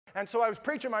And so I was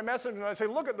preaching my message, and I say,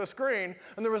 look at the screen,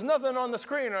 and there was nothing on the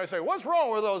screen. And I say, what's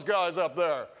wrong with those guys up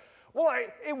there? Well,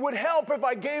 it would help if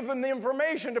I gave them the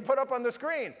information to put up on the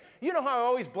screen. You know how I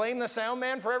always blame the sound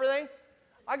man for everything?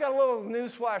 I got a little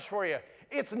news flash for you.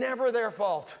 It's never their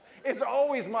fault. It's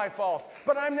always my fault,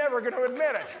 but I'm never going to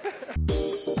admit it.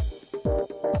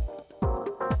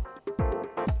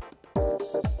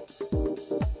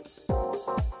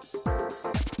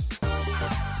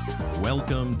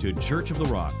 Welcome to Church of the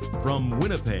Rock from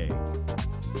Winnipeg.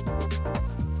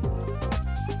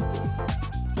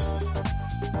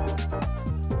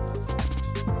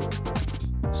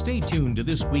 Stay tuned to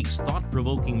this week's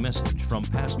thought-provoking message from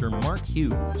Pastor Mark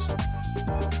Hughes.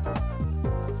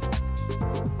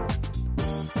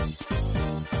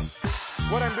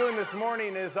 What I'm doing this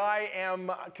morning is I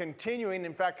am continuing,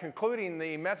 in fact, concluding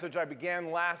the message I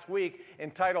began last week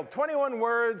entitled 21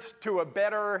 Words to a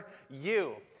Better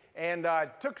You. And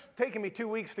taken me 2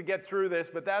 weeks to get through this,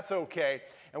 but that's okay.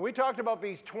 And we talked about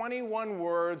these 21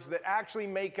 words that actually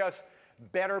make us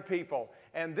better people.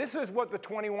 And this is what the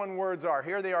 21 words are.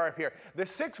 Here they are up here. The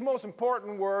 6 most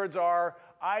important words are,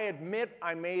 I admit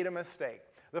I made a mistake.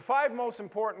 The 5 most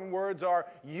important words are,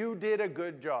 you did a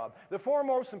good job. The 4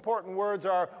 most important words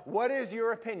are, what is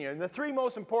your opinion? The 3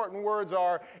 most important words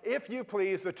are, if you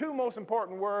please. The 2 most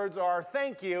important words are,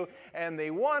 thank you. And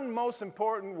the 1 most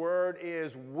important word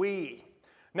is, we.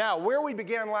 Now, where we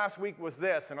began last week was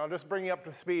this, and I'll just bring you up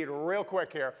to speed real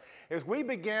quick here, is we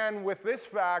began with this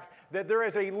fact that there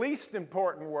is a least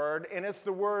important word, and it's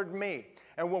the word me.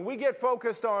 And when we get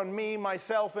focused on me,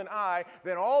 myself, and I,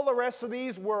 then all the rest of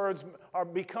these words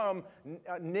become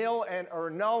null and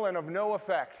of no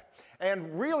effect.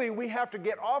 And really, we have to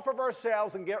get off of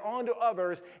ourselves and get onto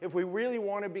others if we really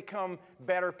want to become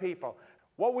better people.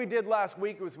 What we did last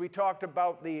week was we talked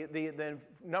about the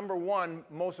number 1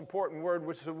 most important word,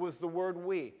 which was the word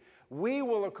we. We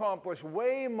will accomplish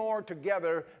way more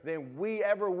together than we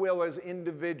ever will as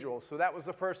individuals. So that was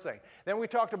the first thing. Then we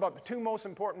talked about the 2 most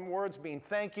important words being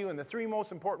thank you and the 3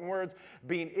 most important words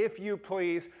being if you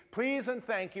please. Please and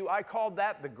thank you. I called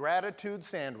that the gratitude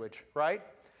sandwich, right?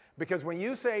 Because when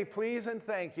you say please and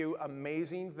thank you,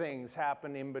 amazing things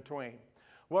happen in between.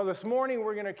 Well, this morning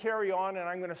we're going to carry on, and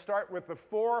I'm going to start with the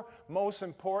 4 most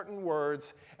important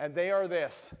words, and they are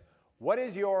this. What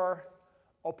is your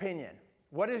opinion?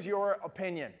 What is your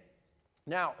opinion?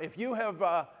 Now, if you have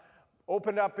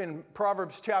opened up in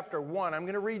Proverbs chapter 1, I'm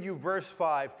going to read you verse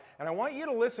 5, and I want you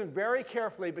to listen very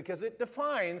carefully because it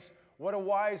defines what a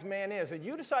wise man is, and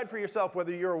you decide for yourself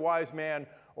whether you're a wise man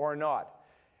or not.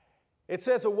 It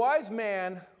says, a wise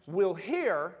man will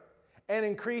hear and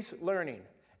increase learning,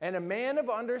 and a man of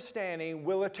understanding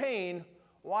will attain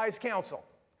wise counsel.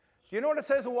 Do you know what it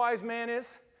says a wise man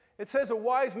is? It says a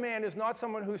wise man is not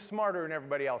someone who's smarter than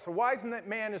everybody else. A wise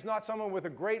man is not someone with a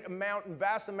great amount and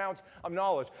vast amounts of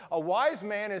knowledge. A wise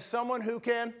man is someone who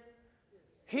can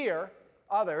hear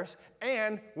others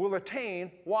and will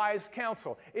attain wise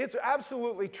counsel. It's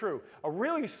absolutely true. A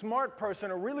really smart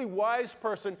person, a really wise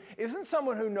person, isn't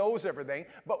someone who knows everything,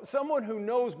 but someone who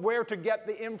knows where to get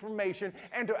the information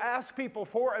and to ask people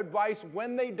for advice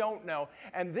when they don't know.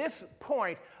 And this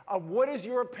point of what is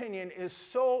your opinion is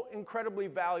so incredibly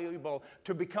valuable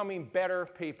to becoming better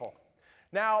people.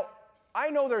 Now,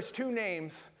 I know there's 2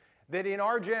 names that in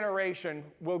our generation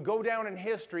will go down in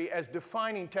history as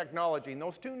defining technology. And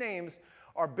those 2 names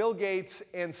are Bill Gates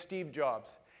and Steve Jobs.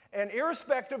 And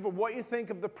irrespective of what you think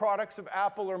of the products of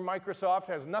Apple or Microsoft,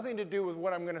 has nothing to do with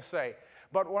what I'm going to say.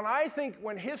 But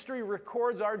when history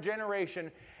records our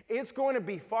generation, it's going to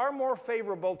be far more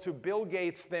favorable to Bill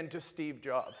Gates than to Steve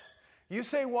Jobs. You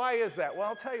say, why is that? Well,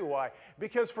 I'll tell you why.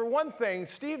 Because for one thing,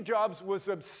 Steve Jobs was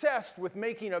obsessed with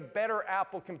making a better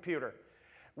Apple computer.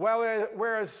 Well,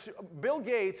 whereas Bill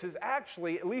Gates has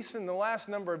actually, at least in the last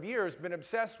number of years, been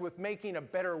obsessed with making a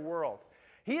better world.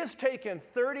 He has taken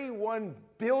 $31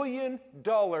 billion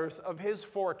of his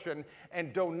fortune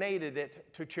and donated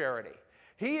it to charity.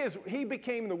 He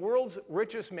became the world's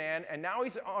richest man, and now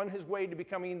he's on his way to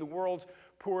becoming the world's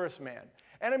poorest man.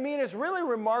 And I mean, it's really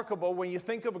remarkable when you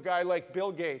think of a guy like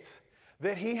Bill Gates,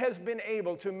 that he has been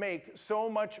able to make so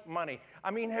much money.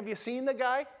 I mean, have you seen the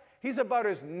guy? He's about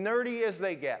as nerdy as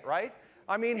they get, right?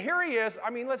 I mean, here he is.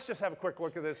 I mean, let's just have a quick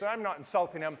look at this. I'm not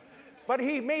insulting him. But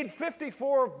he made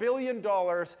 $54 billion,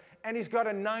 and he's got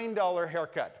a $9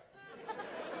 haircut.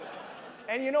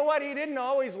 And you know what? He didn't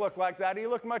always look like that. He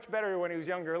looked much better when he was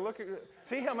younger.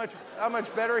 See how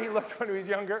much better he looked when he was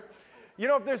younger? You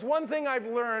know, if there's one thing I've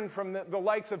learned from the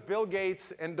likes of Bill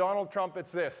Gates and Donald Trump,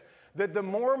 it's this, that the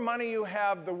more money you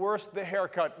have, the worse the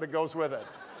haircut that goes with it.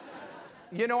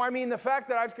 You know, I mean, the fact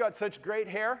that I've got such great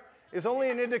hair, is only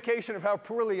an indication of how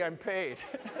poorly I'm paid.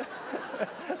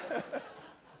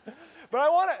 But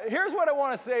here's what I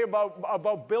want to say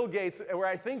about Bill Gates, where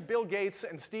I think Bill Gates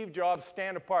and Steve Jobs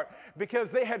stand apart,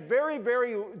 because they had very,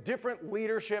 very different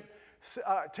leadership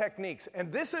techniques. And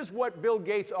this is what Bill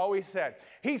Gates always said.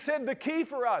 He said the key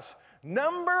for us,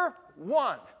 number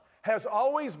one, has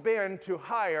always been to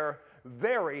hire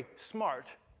very smart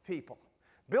people.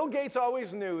 Bill Gates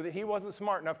always knew that he wasn't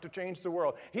smart enough to change the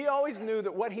world. He always knew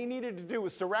that what he needed to do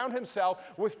was surround himself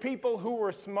with people who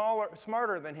were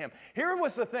smarter than him. Here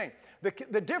was the thing.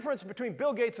 The difference between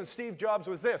Bill Gates and Steve Jobs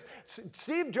was this.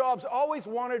 Steve Jobs always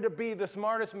wanted to be the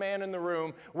smartest man in the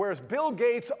room, whereas Bill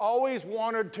Gates always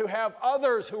wanted to have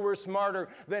others who were smarter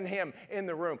than him in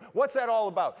the room. What's that all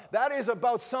about? That is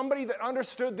about somebody that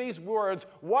understood these words.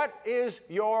 What is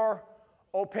your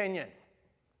opinion?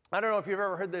 I don't know if you've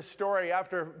ever heard this story.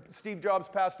 After Steve Jobs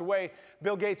passed away,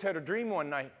 Bill Gates had a dream one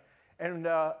night. And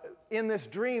in this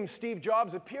dream, Steve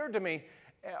Jobs appeared to me,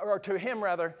 or to him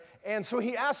rather, and so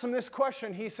he asked him this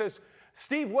question. He says,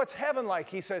 Steve, what's heaven like?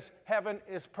 He says, heaven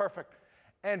is perfect.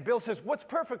 And Bill says, what's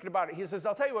perfect about it? He says,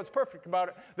 I'll tell you what's perfect about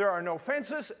it. There are no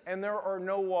fences and there are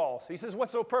no walls. He says,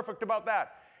 what's so perfect about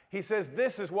that? He says,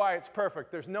 this is why it's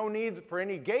perfect. There's no need for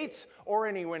any gates or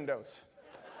any windows.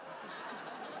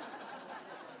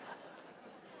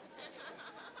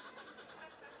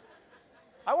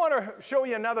 I want to show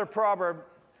you another proverb,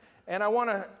 and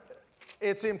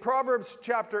it's in Proverbs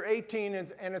chapter 18,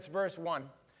 and it's verse 1.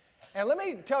 And let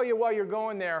me tell you while you're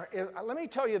going there, let me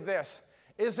tell you this,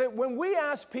 is that when we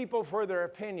ask people for their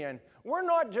opinion, we're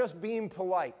not just being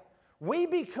polite. We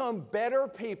become better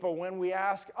people when we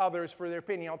ask others for their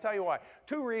opinion. I'll tell you why.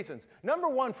 2 reasons. Number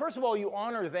one, first of all, you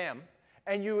honor them.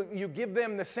 And you give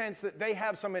them the sense that they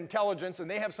have some intelligence and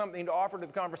they have something to offer to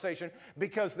the conversation,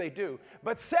 because they do.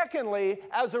 But secondly,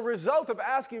 as a result of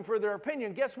asking for their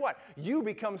opinion, guess what? You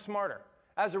become smarter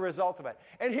as a result of it.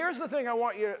 And here's the thing I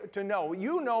want you to know.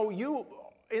 You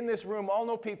in this room all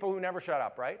know people who never shut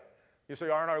up, right? You say,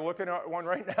 aren't I looking at one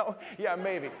right now? Yeah,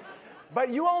 maybe.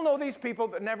 But you all know these people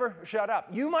that never shut up.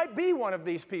 You might be one of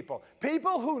these people.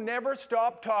 People who never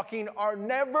stop talking are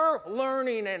never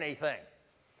learning anything.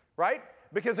 Right?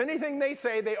 Because anything they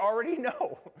say, they already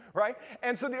know, right?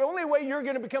 And so the only way you're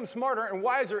going to become smarter and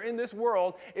wiser in this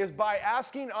world is by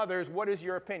asking others, what is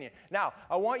your opinion? Now,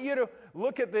 I want you to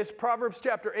look at this Proverbs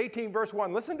chapter 18, verse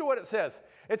 1. Listen to what it says.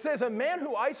 It says, a man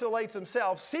who isolates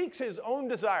himself seeks his own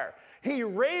desire. He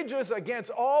rages against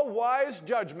all wise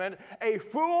judgment. A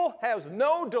fool has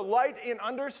no delight in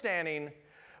understanding,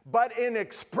 but in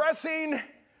expressing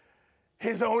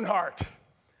his own heart.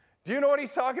 Do you know what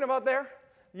he's talking about there?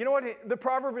 You know what the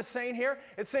proverb is saying here?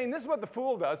 It's saying this is what the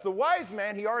fool does. The wise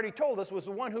man, he already told us, was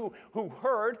the one who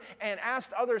heard and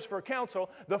asked others for counsel.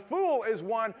 The fool is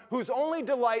one whose only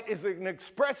delight is in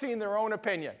expressing their own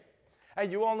opinion.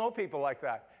 And you all know people like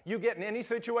that. You get in any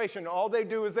situation, all they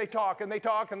do is they talk and they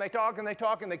talk and they talk and they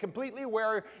talk, and they completely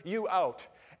wear you out.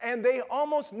 And they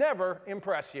almost never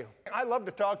impress you. I love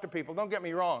to talk to people, don't get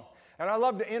me wrong. And I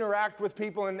love to interact with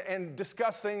people and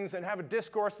discuss things and have a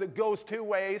discourse that goes 2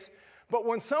 ways. But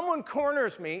when someone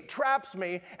corners me, traps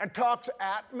me, and talks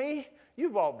at me,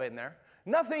 you've all been there.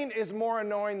 Nothing is more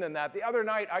annoying than that. The other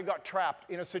night, I got trapped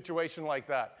in a situation like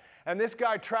that. And this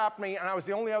guy trapped me, and I was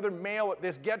the only other male at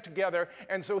this get-together,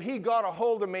 and so he got a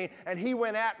hold of me, and he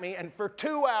went at me, and for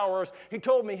 2 hours, he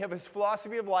told me of his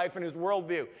philosophy of life and his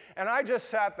worldview. And I just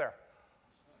sat there,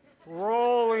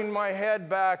 rolling my head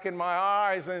back in my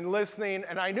eyes and listening,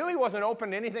 and I knew he wasn't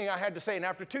open to anything I had to say. And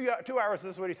after 2 hours,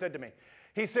 this is what he said to me.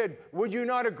 He said, would you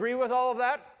not agree with all of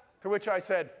that? To which I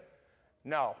said,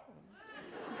 no.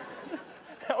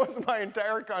 That was my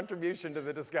entire contribution to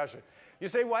the discussion. You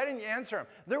say, why didn't you answer him?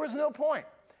 There was no point.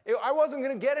 I wasn't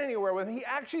going to get anywhere with him. He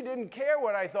actually didn't care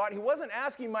what I thought. He wasn't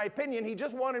asking my opinion. He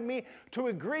just wanted me to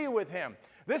agree with him.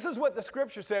 This is what the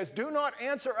scripture says. Do not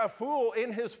answer a fool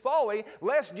in his folly,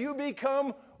 lest you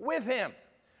become with him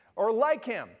or like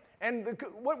him. And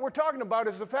what we're talking about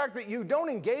is the fact that you don't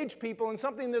engage people in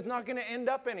something that's not going to end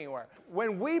up anywhere.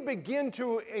 When we begin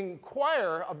to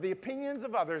inquire of the opinions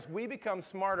of others, we become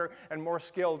smarter and more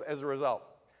skilled as a result.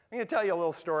 I'm going to tell you a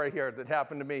little story here that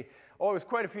happened to me. Oh, it was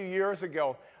quite a few years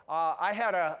ago.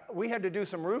 We had to do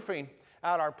some roofing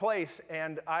at our place,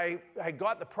 and I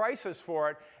got the prices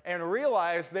for it and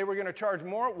realized they were going to charge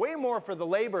way more for the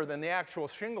labor than the actual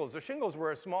shingles. The shingles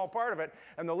were a small part of it,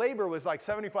 and the labor was like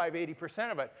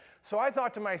 75–80% of it. So I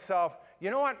thought to myself,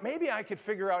 you know what, maybe I could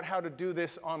figure out how to do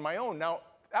this on my own. Now,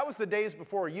 that was the days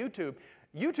before YouTube.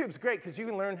 YouTube's great because you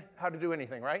can learn how to do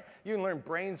anything, right? You can learn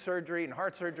brain surgery and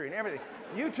heart surgery and everything.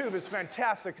 YouTube is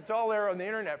fantastic. It's all there on the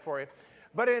internet for you.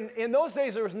 But in those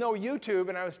days, there was no YouTube,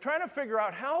 and I was trying to figure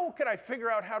out how could I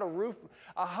figure out how to roof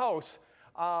a house.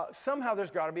 Somehow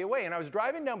there's got to be a way. And I was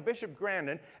driving down Bishop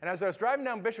Grandin, and as I was driving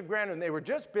down Bishop Grandin, they were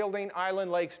just building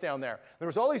Island Lakes down there. There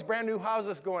was all these brand new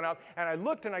houses going up, and I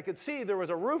looked and I could see there was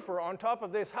a roofer on top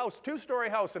of this house, two-story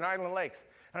house in Island Lakes.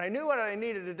 And I knew what I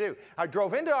needed to do. I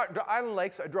drove into Island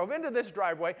Lakes, I drove into this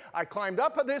driveway, I climbed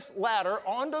up this ladder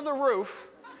onto the roof,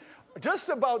 just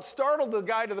about startled the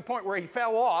guy to the point where he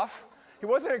fell off. He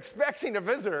wasn't expecting a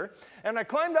visitor. And I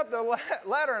climbed up the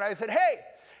ladder and I said, hey,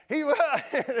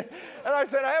 and I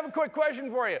said, I have a quick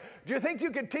question for you. Do you think you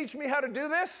could teach me how to do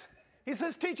this? He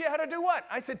says, teach you how to do what?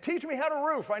 I said, teach me how to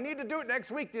roof. I need to do it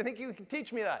next week. Do you think you can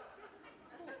teach me that?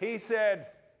 He said,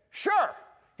 sure.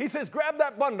 He says, grab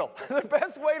that bundle. The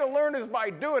best way to learn is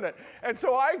by doing it. And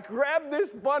so I grabbed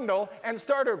this bundle and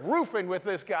started roofing with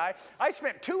this guy. I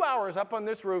spent 2 hours up on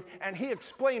this roof, and he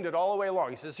explained it all the way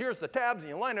along. He says, here's the tabs, and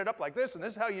you line it up like this, and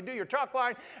this is how you do your chalk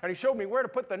line. And he showed me where to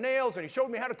put the nails, and he showed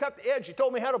me how to cut the edge. He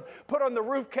told me how to put on the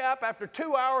roof cap. After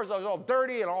 2 hours, I was all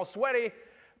dirty and all sweaty,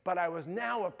 but I was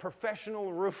now a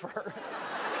professional roofer.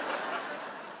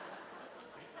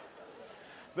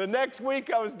 The next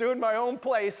week, I was doing my own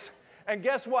place. And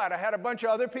guess what? I had a bunch of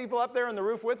other people up there on the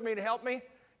roof with me to help me.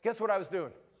 Guess what I was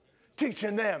doing?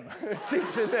 Teaching them.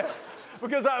 Teaching them.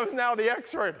 Because I was now the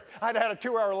expert. I'd had a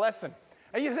 2-hour lesson.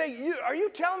 And you say, are you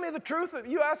telling me the truth?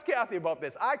 You asked Kathy about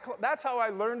this. That's how I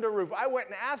learned to roof. I went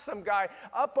and asked some guy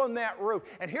up on that roof.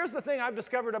 And here's the thing I've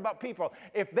discovered about people.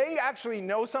 If they actually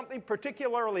know something,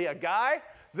 particularly a guy,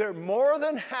 they're more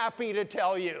than happy to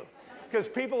tell you. Because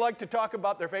people like to talk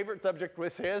about their favorite subject,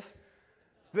 which is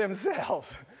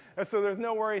themselves. And so there's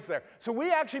no worries there. So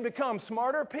we actually become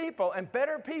smarter people and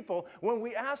better people when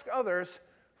we ask others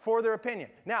for their opinion.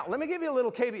 Now, let me give you a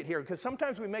little caveat here, because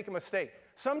sometimes we make a mistake.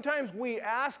 Sometimes we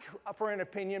ask for an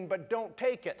opinion but don't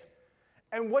take it.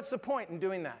 And what's the point in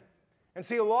doing that? And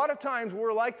see, a lot of times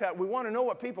we're like that. We want to know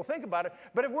what people think about it.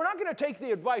 But if we're not going to take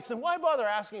the advice, then why bother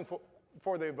asking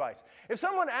for the advice? If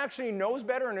someone actually knows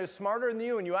better and is smarter than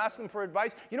you and you ask them for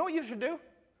advice, you know what you should do?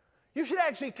 You should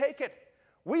actually take it.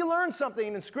 We learned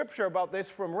something in Scripture about this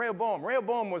from Rehoboam.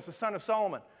 Rehoboam was the son of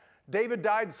Solomon. David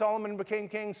died, Solomon became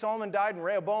king. Solomon died, and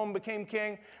Rehoboam became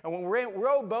king. And when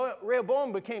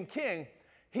Rehoboam became king,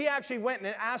 he actually went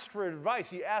and asked for advice.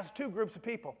 He asked 2 groups of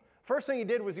people. First thing he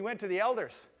did was he went to the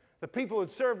elders, the people who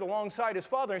had served alongside his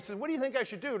father. And he said, what do you think I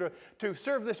should do to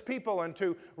serve this people and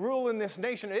to rule in this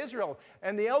nation of Israel?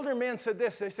 And the elder men said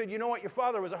this. They said, you know what? Your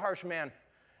father was a harsh man,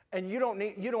 and you don't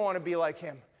want to be like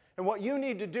him. And what you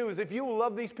need to do is, if you will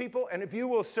love these people and if you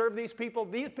will serve these people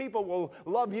will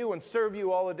love you and serve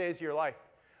you all the days of your life.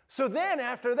 So then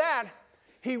after that,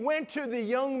 he went to the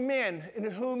young men in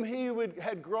whom he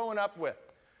had grown up with.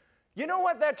 You know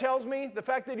what that tells me? The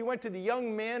fact that he went to the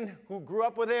young men who grew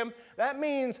up with him, that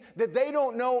means that they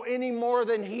don't know any more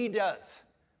than he does.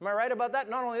 Am I right about that?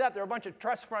 Not only that, they're a bunch of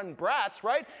trust fund brats,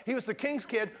 right? He was the king's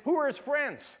kid. Who were his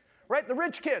friends? Right? The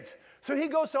rich kids. So he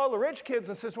goes to all the rich kids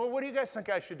and says, well, what do you guys think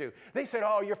I should do? They said,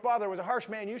 oh, your father was a harsh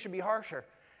man. You should be harsher.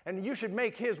 And you should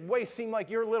make his waist seem like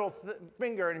your little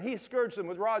finger. And he scourged them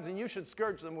with rods, and you should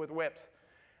scourge them with whips.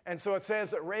 And so it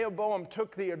says that Rehoboam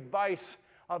took the advice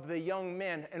of the young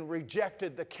men and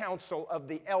rejected the counsel of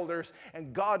the elders.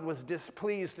 And God was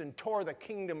displeased and tore the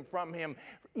kingdom from him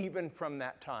even from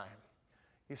that time.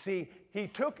 You see, he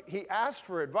asked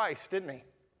for advice, didn't he?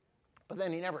 But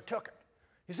then he never took it.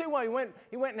 You say, well,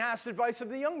 he went and asked advice of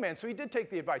the young man, so he did take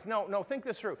the advice. No, think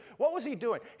this through. What was he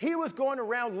doing? He was going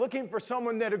around looking for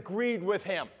someone that agreed with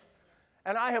him.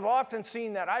 And I have often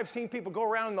seen that. I've seen people go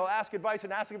around and they'll ask advice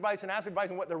and ask advice and ask advice,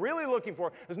 and what they're really looking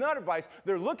for is not advice.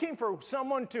 They're looking for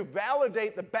someone to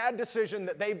validate the bad decision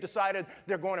that they've decided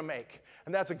they're going to make.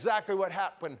 And that's exactly what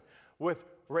happened with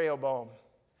Rehoboam.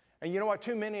 And you know what?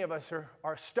 Too many of us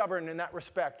are stubborn in that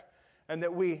respect, and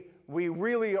that we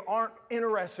really aren't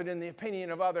interested in the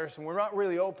opinion of others, and we're not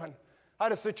really open. I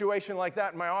had a situation like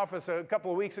that in my office a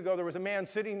couple of weeks ago. There was a man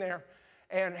sitting there,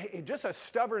 and just a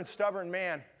stubborn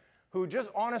man who just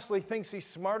honestly thinks he's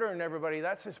smarter than everybody.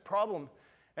 That's his problem.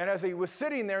 And as he was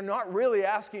sitting there, not really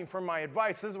asking for my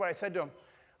advice, this is what I said to him.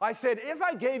 I said, if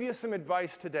I gave you some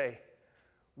advice today,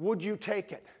 would you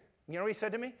take it? You know what he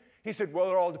said to me? He said, well,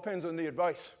 it all depends on the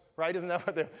advice. Right? Isn't that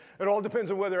what it all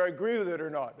depends on whether I agree with it or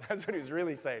not. That's what he's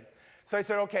really saying. So I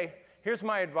said, okay, here's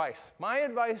my advice. My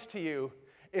advice to you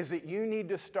is that you need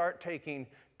to start taking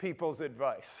people's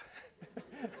advice.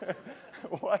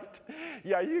 What?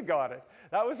 Yeah, you got it.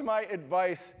 That was my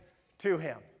advice to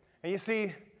him. And you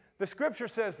see, the Scripture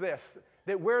says this,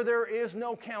 that where there is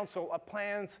no counsel,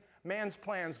 man's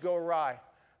plans go awry.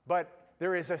 But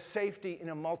there is a safety in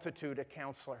a multitude of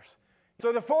counselors.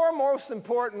 So the 4 most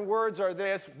important words are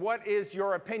this: what is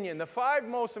your opinion? The 5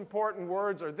 most important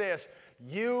words are this: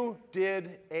 you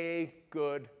did a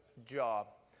good job.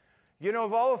 You know,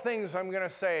 of all the things I'm going to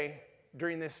say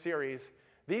during this series,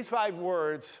 these 5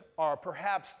 words are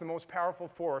perhaps the most powerful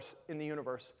force in the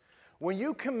universe. When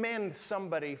you commend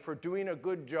somebody for doing a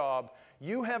good job,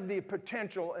 you have the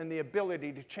potential and the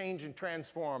ability to change and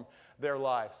transform their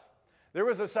lives. There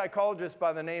was a psychologist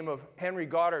by the name of Henry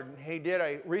Goddard, and he did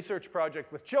a research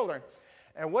project with children.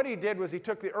 And what he did was he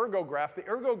took the ergograph. The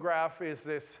ergograph is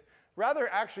this rather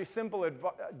actually simple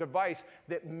device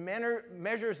that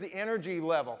measures the energy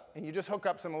level. And you just hook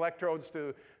up some electrodes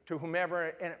to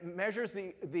whomever, and it measures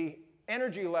the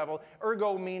energy level,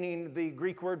 ergo meaning the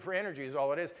Greek word for energy is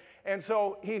all it is. And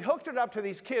so he hooked it up to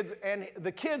these kids, and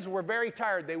the kids were very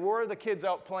tired. They wore the kids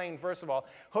out playing, first of all,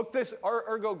 hooked this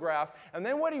ergograph, and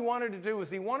then what he wanted to do was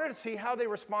he wanted to see how they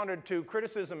responded to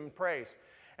criticism and praise.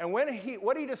 And what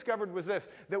he discovered was this: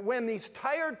 that when these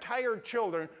tired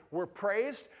children were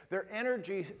praised, their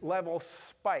energy levels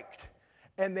spiked,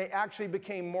 and they actually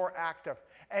became more active.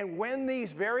 And when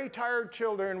these very tired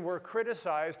children were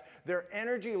criticized, their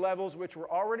energy levels, which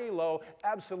were already low,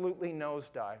 absolutely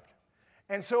nosedived.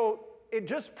 And so it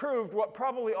just proved what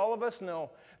probably all of us know,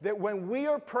 that when we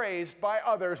are praised by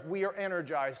others, we are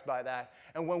energized by that.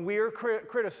 And when we are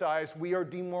criticized, we are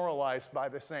demoralized by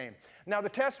the same. Now, the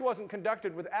test wasn't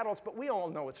conducted with adults, but we all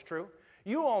know it's true.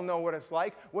 You all know what it's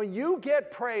like. When you get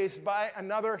praised by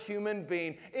another human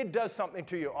being, it does something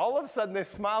to you. All of a sudden, this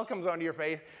smile comes onto your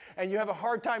face, and you have a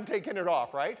hard time taking it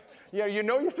off, right? You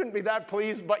know you shouldn't be that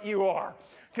pleased, but you are.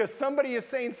 Because somebody is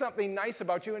saying something nice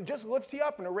about you and just lifts you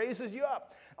up and it raises you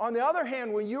up. On the other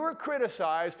hand, when you are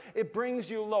criticized, it brings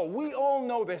you low. We all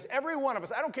know this. Every one of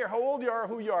us, I don't care how old you are or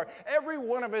who you are, every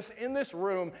one of us in this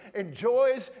room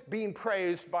enjoys being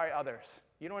praised by others.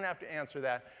 You don't have to answer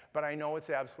that, but I know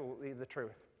it's absolutely the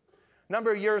truth. A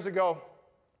number of years ago,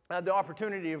 I had the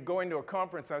opportunity of going to a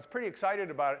conference. I was pretty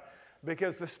excited about it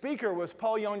because the speaker was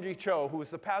Paul Yonggi Cho, who was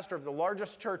the pastor of the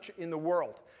largest church in the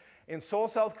world. In Seoul,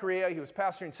 South Korea, he was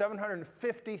pastoring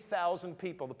 750,000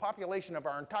 people. The population of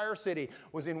our entire city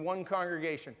was in one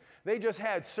congregation. They just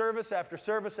had service after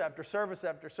service after service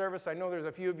after service. I know there's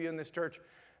a few of you in this church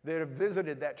that have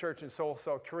visited that church in Seoul,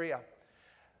 South Korea.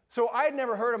 So I had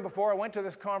never heard him before. I went to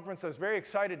this conference. I was very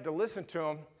excited to listen to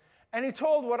him. And he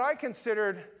told what I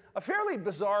considered a fairly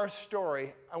bizarre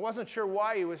story. I wasn't sure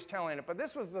why he was telling it, but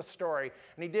this was the story.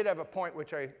 And he did have a point,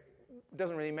 which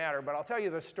doesn't really matter, but I'll tell you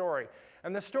the story.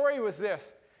 And the story was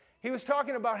this. He was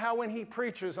talking about how when he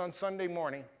preaches on Sunday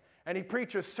morning, and he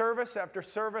preaches service after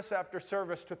service after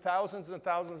service to thousands and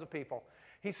thousands of people,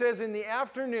 he says in the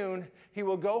afternoon, he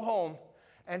will go home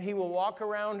and he will walk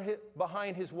around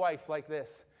behind his wife like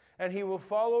this. And he will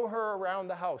follow her around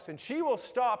the house. And she will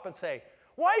stop and say,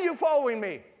 "Why are you following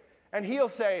me?" And he'll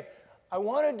say, "I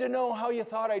wanted to know how you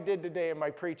thought I did today in my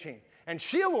preaching." And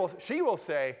she will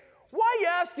say, "Why are you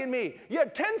asking me? You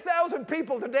had 10,000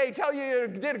 people today tell you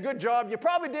did a good job. You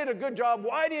probably did a good job.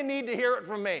 Why do you need to hear it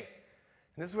from me?"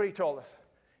 And this is what he told us.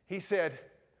 He said,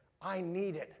 "I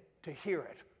needed to hear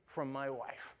it from my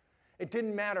wife." It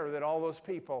didn't matter that all those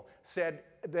people said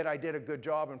that I did a good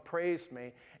job and praised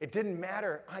me. It didn't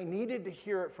matter. I needed to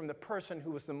hear it from the person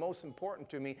who was the most important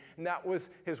to me, and that was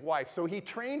his wife. So he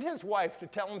trained his wife to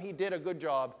tell him he did a good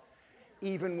job,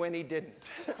 even when he didn't.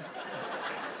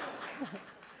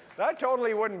 That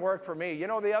totally wouldn't work for me. You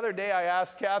know, the other day I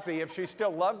asked Kathy if she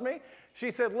still loved me. She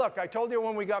said, "Look, I told you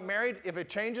when we got married, if it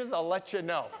changes, I'll let you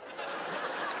know."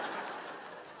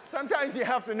 Sometimes you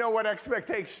have to know what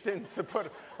expectations to put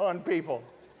on people.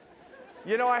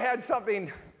 You know, I had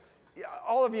something,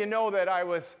 all of you know that I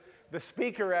was the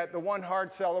speaker at the One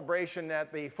Heart celebration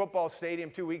at the football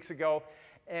stadium 2 weeks ago.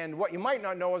 And what you might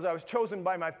not know is I was chosen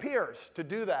by my peers to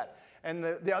do that. And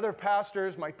the other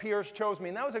pastors, my peers, chose me,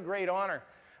 and that was a great honor.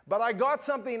 But I got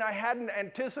something I hadn't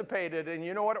anticipated, and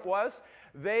you know what it was?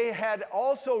 They had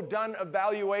also done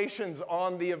evaluations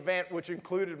on the event, which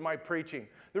included my preaching.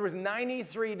 There was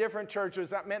 93 different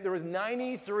churches. That meant there was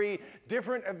 93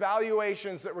 different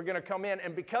evaluations that were going to come in.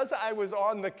 And because I was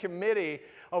on the committee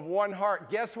of One Heart,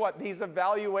 guess what? These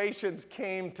evaluations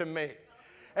came to me.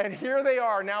 And here they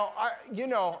are. Now,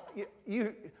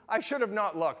 I should have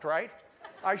not looked, right?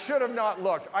 I should have not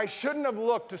looked. I shouldn't have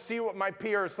looked to see what my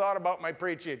peers thought about my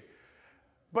preaching.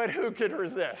 But who could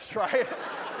resist, right?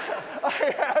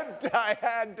 I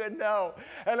had to know.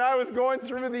 And I was going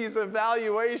through these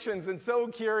evaluations and so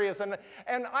curious. And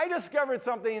I discovered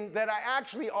something that I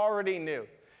actually already knew.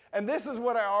 And this is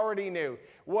what I already knew,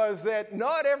 was that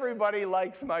not everybody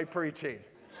likes my preaching.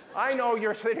 I know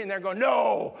you're sitting there going,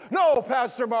 no, no,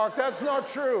 Pastor Mark, that's not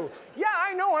true. Yeah,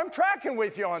 I know, I'm tracking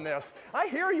with you on this. I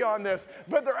hear you on this,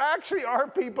 but there actually are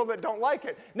people that don't like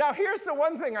it. Now, here's the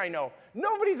one thing I know.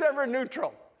 Nobody's ever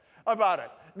neutral about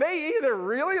it. They either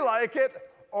really like it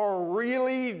or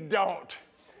really don't.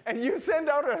 And you send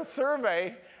out a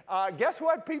survey, guess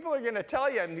what people are going to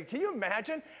tell you? And can you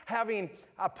imagine having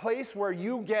a place where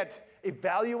you get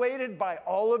evaluated by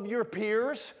all of your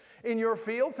peers in your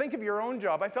field? Think of your own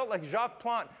job. I felt like Jacques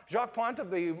Plante of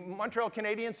the Montreal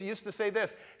Canadiens, he used to say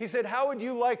this. He said, how would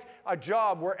you like a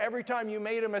job where every time you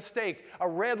made a mistake, a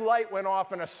red light went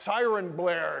off and a siren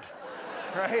blared,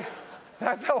 right?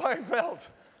 That's how I felt.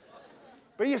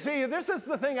 But you see, this is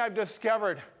the thing I've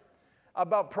discovered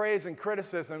about praise and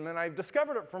criticism, and I've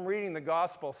discovered it from reading the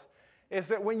Gospels, is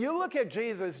that when you look at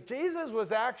Jesus, Jesus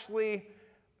was actually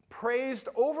praised,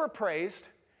 overpraised,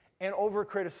 and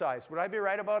over-criticized. Would I be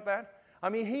right about that? I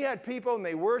mean, he had people, and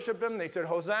they worshiped him. They said,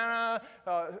 Hosanna,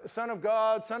 Son of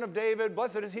God, Son of David,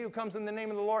 blessed is he who comes in the name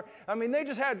of the Lord. I mean, they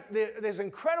just had this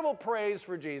incredible praise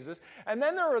for Jesus. And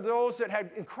then there were those that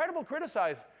had incredible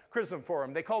criticism for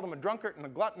him. They called him a drunkard and a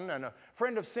glutton and a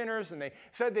friend of sinners, and they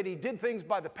said that he did things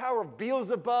by the power of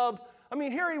Beelzebub. I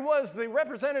mean, here he was, the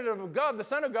representative of God, the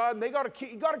Son of God, and he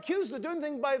got accused of doing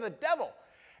things by the devil.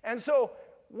 And so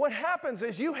what happens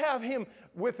is you have him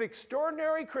with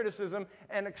extraordinary criticism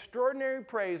and extraordinary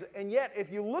praise, and yet if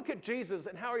you look at Jesus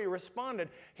and how he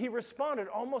responded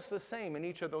almost the same in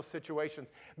each of those situations,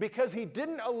 because he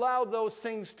didn't allow those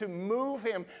things to move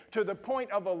him to the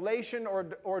point of elation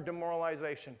or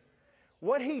demoralization.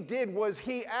 What he did was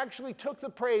he actually took the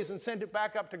praise and sent it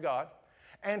back up to God,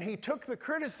 and he took the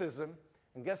criticism,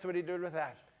 and guess what he did with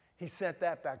that? He sent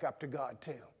that back up to God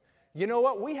too. You know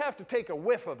what? We have to take a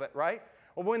whiff of it, right?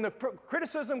 When the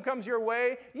criticism comes your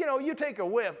way, you know, you take a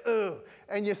whiff,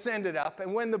 and you send it up.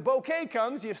 And when the bouquet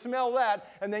comes, you smell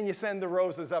that, and then you send the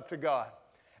roses up to God.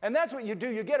 And that's what you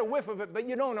do. You get a whiff of it, but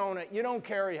you don't own it. You don't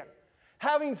carry it.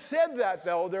 Having said that,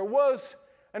 though, there was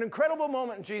an incredible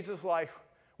moment in Jesus' life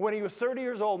when he was 30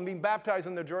 years old and being baptized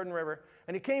in the Jordan River.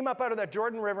 And he came up out of that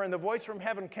Jordan River, and the voice from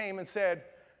heaven came and said,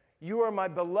 "You are my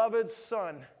beloved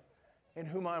Son, in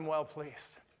whom I am well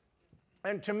pleased."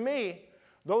 And to me,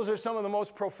 those are some of the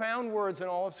most profound words in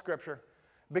all of Scripture,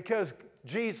 because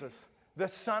Jesus, the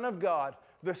Son of God,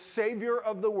 the Savior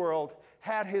of the world,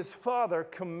 had his Father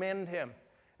commend him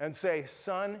and say,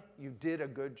 "Son, you did a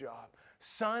good job.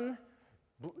 Son,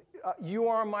 you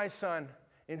are my Son,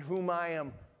 in whom I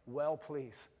am well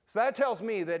pleased." So that tells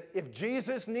me that if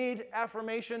Jesus needs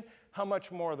affirmation, how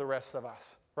much more the rest of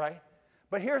us, right?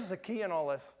 But here's the key in all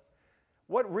this.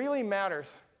 What really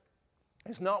matters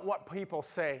is not what people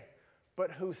say,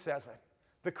 but who says it.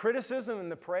 The criticism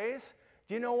and the praise,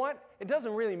 do you know what? It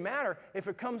doesn't really matter if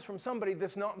it comes from somebody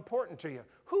that's not important to you.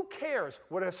 Who cares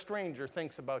what a stranger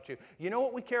thinks about you? You know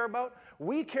what we care about?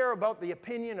 We care about the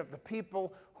opinion of the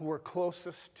people who are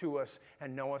closest to us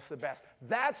and know us the best.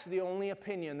 That's the only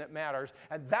opinion that matters,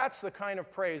 and that's the kind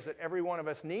of praise that every one of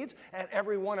us needs and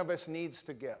every one of us needs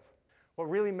to give. What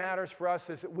really matters for us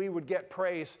is that we would get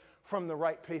praise from the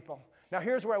right people. Now,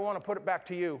 here's where I want to put it back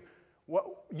to you.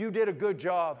 You did a good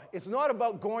job. It's not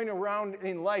about going around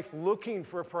in life looking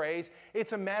for praise.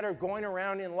 It's a matter of going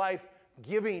around in life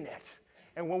giving it.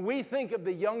 And when we think of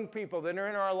the young people that are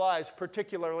in our lives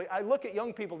particularly, I look at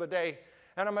young people today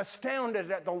and I'm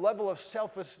astounded at the level of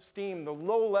self-esteem, the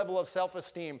low level of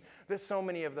self-esteem that so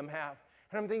many of them have.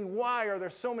 And I'm thinking, why are there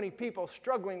so many people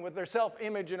struggling with their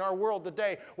self-image in our world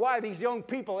today? Why these young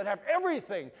people that have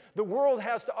everything the world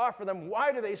has to offer them,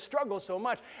 why do they struggle so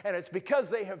much? And it's because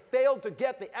they have failed to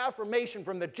get the affirmation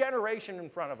from the generation in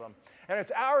front of them. And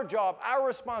it's our job, our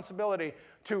responsibility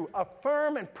to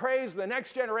affirm and praise the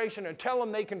next generation and tell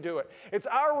them they can do it. It's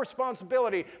our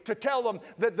responsibility to tell them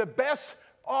that the best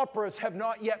operas have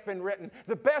not yet been written.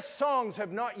 The best songs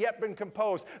have not yet been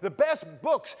composed. The best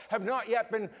books have not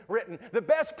yet been written. The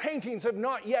best paintings have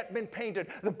not yet been painted.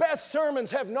 The best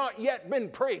sermons have not yet been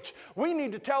preached. We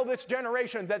need to tell this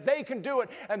generation that they can do it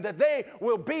and that they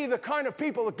will be the kind of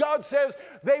people that God says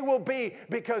they will be,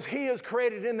 because he has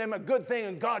created in them a good thing,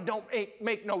 and God don't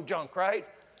make no junk, right?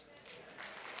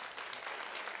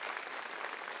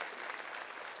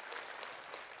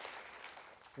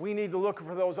 We need to look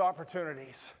for those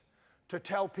opportunities to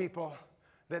tell people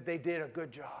that they did a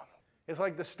good job. It's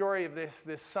like the story of this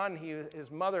son.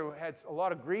 His mother had a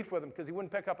lot of grief with him because he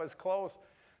wouldn't pick up his clothes.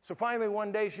 So finally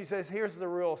one day she says, "Here's the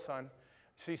rule, son."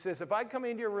 She says, "If I come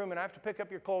into your room and I have to pick up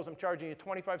your clothes, I'm charging you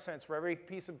 25 cents for every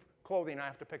piece of clothing I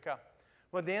have to pick up."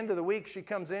 Well, at the end of the week, she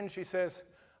comes in, she says,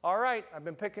 "All right, I've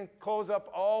been picking clothes up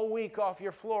all week off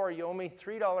your floor. You owe me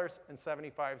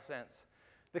 $3.75.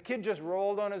 The kid just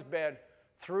rolled on his bed,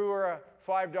 threw her a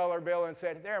 $5 bill and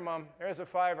said, "There, Mom, there's a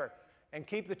 $5, and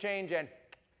keep the change and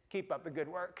keep up the good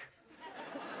work."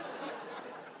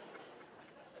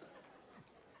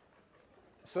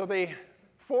 So the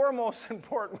 4 most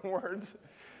important words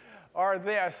are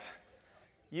this: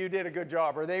 you did a good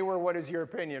job, or they were, what is your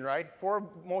opinion, right? 4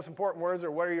 most important words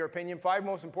are, what are your opinion? 5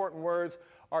 most important words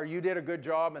are, you did a good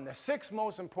job. And the 6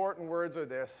 most important words are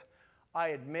this: I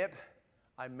admit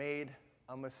I made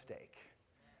a mistake.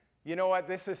 You know what?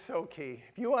 This is so key.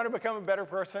 If you want to become a better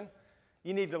person,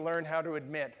 you need to learn how to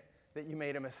admit that you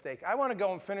made a mistake. I want to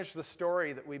go and finish the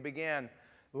story that we began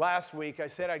last week. I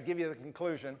said I'd give you the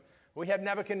conclusion. We had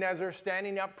Nebuchadnezzar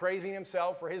standing up, praising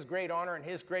himself for his great honor and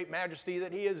his great majesty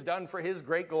that he has done for his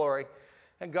great glory.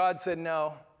 And God said,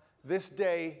 no, this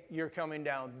day you're coming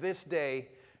down. This day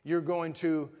you're going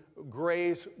to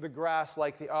graze the grass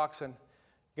like the oxen.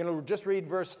 I'm going to just read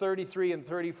verse 33 and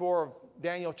 34 of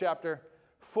Daniel chapter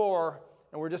 4,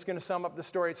 and we're just going to sum up the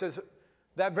story. It says,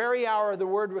 that very hour the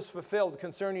word was fulfilled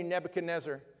concerning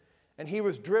Nebuchadnezzar, and he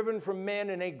was driven from men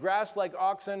and ate grass like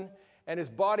oxen, and his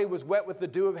body was wet with the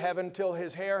dew of heaven till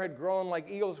his hair had grown like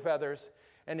eagle's feathers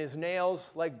and his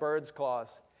nails like bird's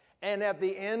claws. And at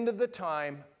the end of the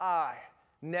time, I,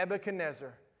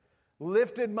 Nebuchadnezzar,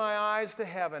 lifted my eyes to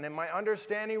heaven, and my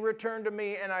understanding returned to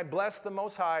me, and I blessed the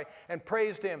Most High and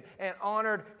praised him and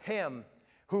honored him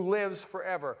who lives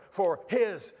forever. For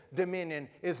his dominion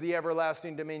is the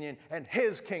everlasting dominion, and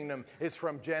his kingdom is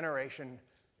from generation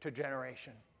to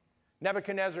generation.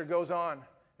 Nebuchadnezzar goes on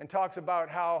and talks about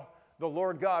how the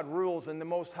Lord God rules in the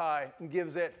Most High and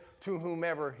gives it to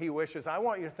whomever he wishes. I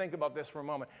want you to think about this for a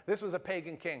moment. This was a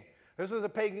pagan king. This was a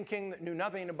pagan king that knew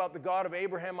nothing about the God of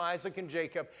Abraham, Isaac, and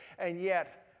Jacob, and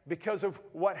yet, because of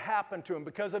what happened to him,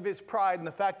 because of his pride and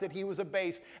the fact that he was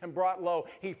abased and brought low,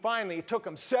 it took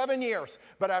him 7 years,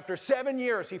 but after 7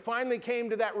 years, he finally came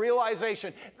to that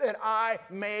realization that I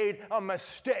made a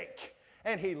mistake.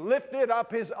 And he lifted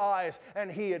up his eyes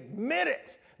and he admitted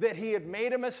that he had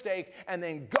made a mistake, and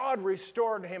then God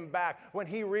restored him back when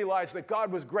he realized that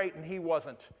God was great and he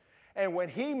wasn't. And when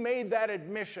he made that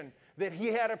admission that he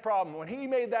had a problem, when he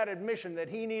made that admission that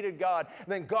he needed God,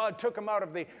 then God took him out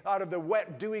of the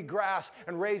wet, dewy grass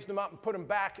and raised him up and put him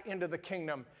back into the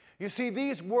kingdom. You see,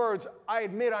 these words, I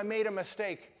admit I made a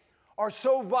mistake, are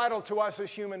so vital to us as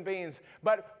human beings.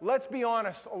 But let's be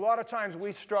honest, a lot of times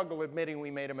we struggle admitting we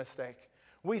made a mistake.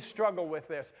 We struggle with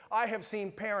this. I have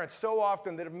seen parents so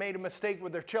often that have made a mistake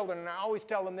with their children, and I always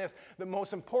tell them this: the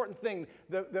most important thing,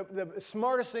 the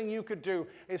smartest thing you could do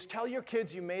is tell your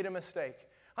kids you made a mistake.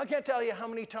 I can't tell you how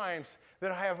many times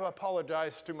that I have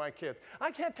apologized to my kids. I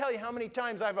can't tell you how many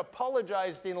times I've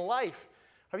apologized in life.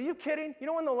 Are you kidding? You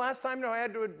know when the last time I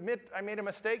had to admit I made a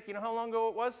mistake? You know how long ago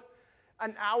it was?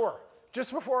 An hour.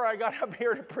 Just before I got up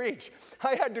here to preach,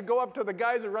 I had to go up to the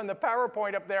guys who run the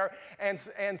PowerPoint up there and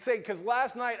say, because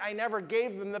last night I never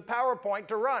gave them the PowerPoint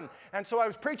to run. And so I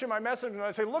was preaching my message, and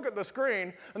I say, look at the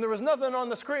screen, and there was nothing on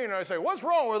the screen. And I say, what's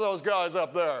wrong with those guys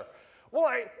up there?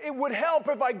 Well, it would help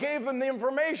if I gave them the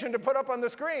information to put up on the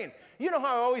screen. You know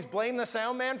how I always blame the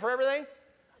sound man for everything?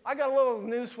 I got a little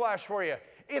news flash for you.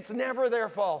 It's never their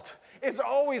fault. It's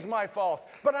always my fault,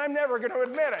 but I'm never going to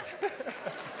admit it.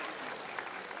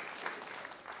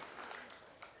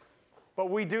 But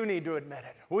we do need to admit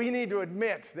it. We need to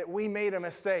admit that we made a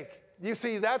mistake. You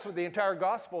see, that's what the entire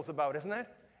gospel is about, isn't it?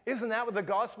 Isn't that what the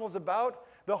gospel is about?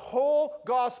 The whole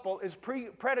gospel is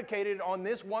predicated on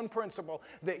this one principle,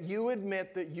 that you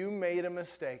admit that you made a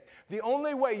mistake. The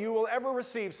only way you will ever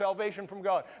receive salvation from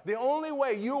God, the only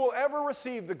way you will ever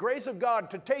receive the grace of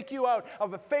God to take you out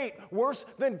of a fate worse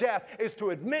than death, is to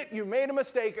admit you made a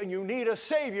mistake and you need a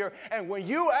Savior. And when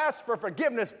you ask for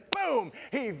forgiveness, boom,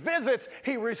 He visits,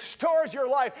 He restores your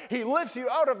life, He lifts you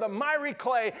out of the miry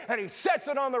clay, and He sets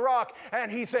it on the rock,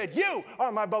 and He said, you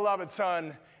are my beloved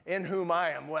Son, in whom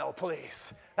I am well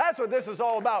pleased. That's what this is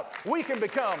all about. We can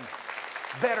become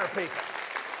better people.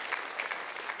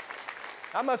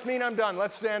 That must mean I'm done.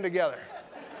 Let's stand together.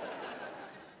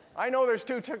 I know there's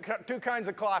two kinds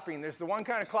of clapping. There's the one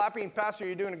kind of clapping, Pastor,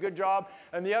 you're doing a good job,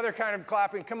 and the other kind of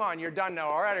clapping, come on, you're done now.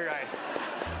 All right.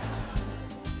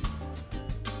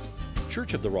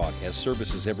 Church of the Rock has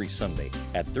services every Sunday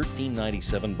at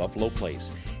 1397 Buffalo Place,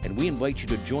 and we invite you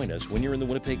to join us when you're in the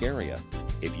Winnipeg area.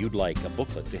 If you'd like a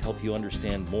booklet to help you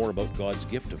understand more about God's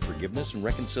gift of forgiveness and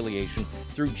reconciliation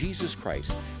through Jesus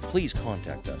Christ, please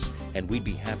contact us, and we'd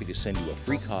be happy to send you a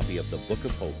free copy of the Book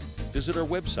of Hope. Visit our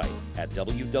website at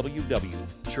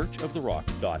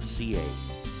www.churchoftherock.ca.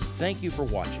 Thank you for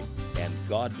watching, and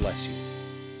God bless you.